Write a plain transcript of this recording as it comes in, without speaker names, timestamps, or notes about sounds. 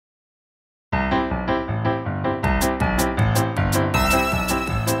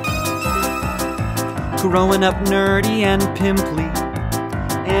growing up nerdy and pimply,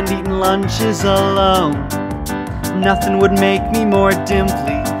 and eating lunches alone. Nothing would make me more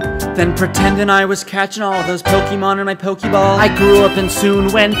dimply than pretending I was catching all those Pokemon in my Pokeball. I grew up and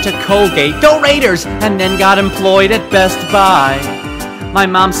soon went to Colgate, go Raiders, and then got employed at Best Buy. My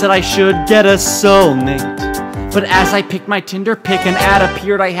mom said I should get a soulmate, but as I picked my Tinder pick, an ad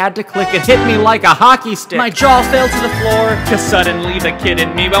appeared, I had to click. It hit me like a hockey stick. My jaw fell to the floor, cause suddenly the kid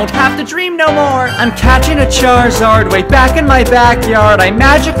in me won't have to dream no more. I'm catching a Charzard way back in my backyard. I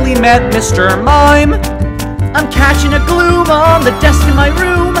magically met Mr. Mime. I'm catching a Gloom on the desk in my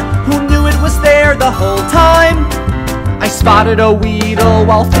room. Who knew it was there the whole time? I spotted a Weedle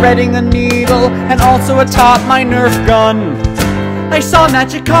while threading a needle, and also Atop, my Nerf gun. I saw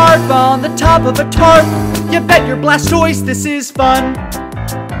Magikarp on the top of a tarp. You bet your Blastoise this is fun.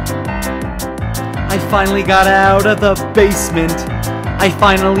 I finally got out of the basement. I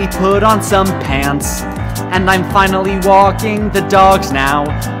finally put on some pants. And I'm finally walking the dogs now,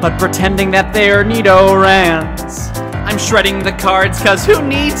 but pretending that they're Nidorans. I'm shredding the cards cause who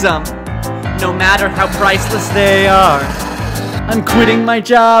needs them, no matter how priceless they are. I'm quitting my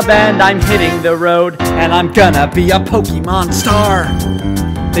job and I'm hitting the road, and I'm gonna be a Pokemon star.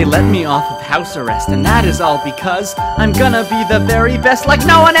 They let me off of house arrest, and that is all because I'm gonna be the very best like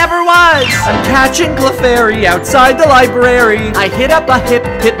no one ever was. I'm catching Clefairy outside the library. I hit up a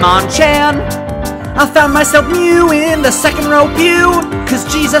Hitmonchan. I found myself Mew in the second row pew, cause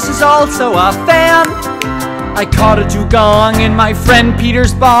Jesus is also a fan. I caught a dugong in my friend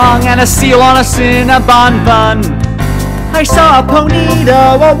Peter's bong, and a seal on a Cinnabon bun. I saw a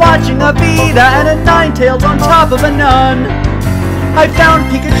Ponyta while watching a Vita, and a Ninetales on top of a nun. I found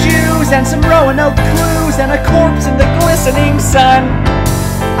Pikachus and some Roanoke clues, and a corpse in the glistening sun.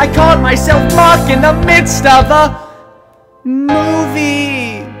 I caught myself Muck in the midst of a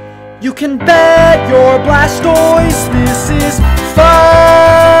movie. You can bet your Blastoise this is fun,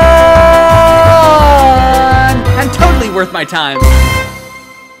 and totally worth my time.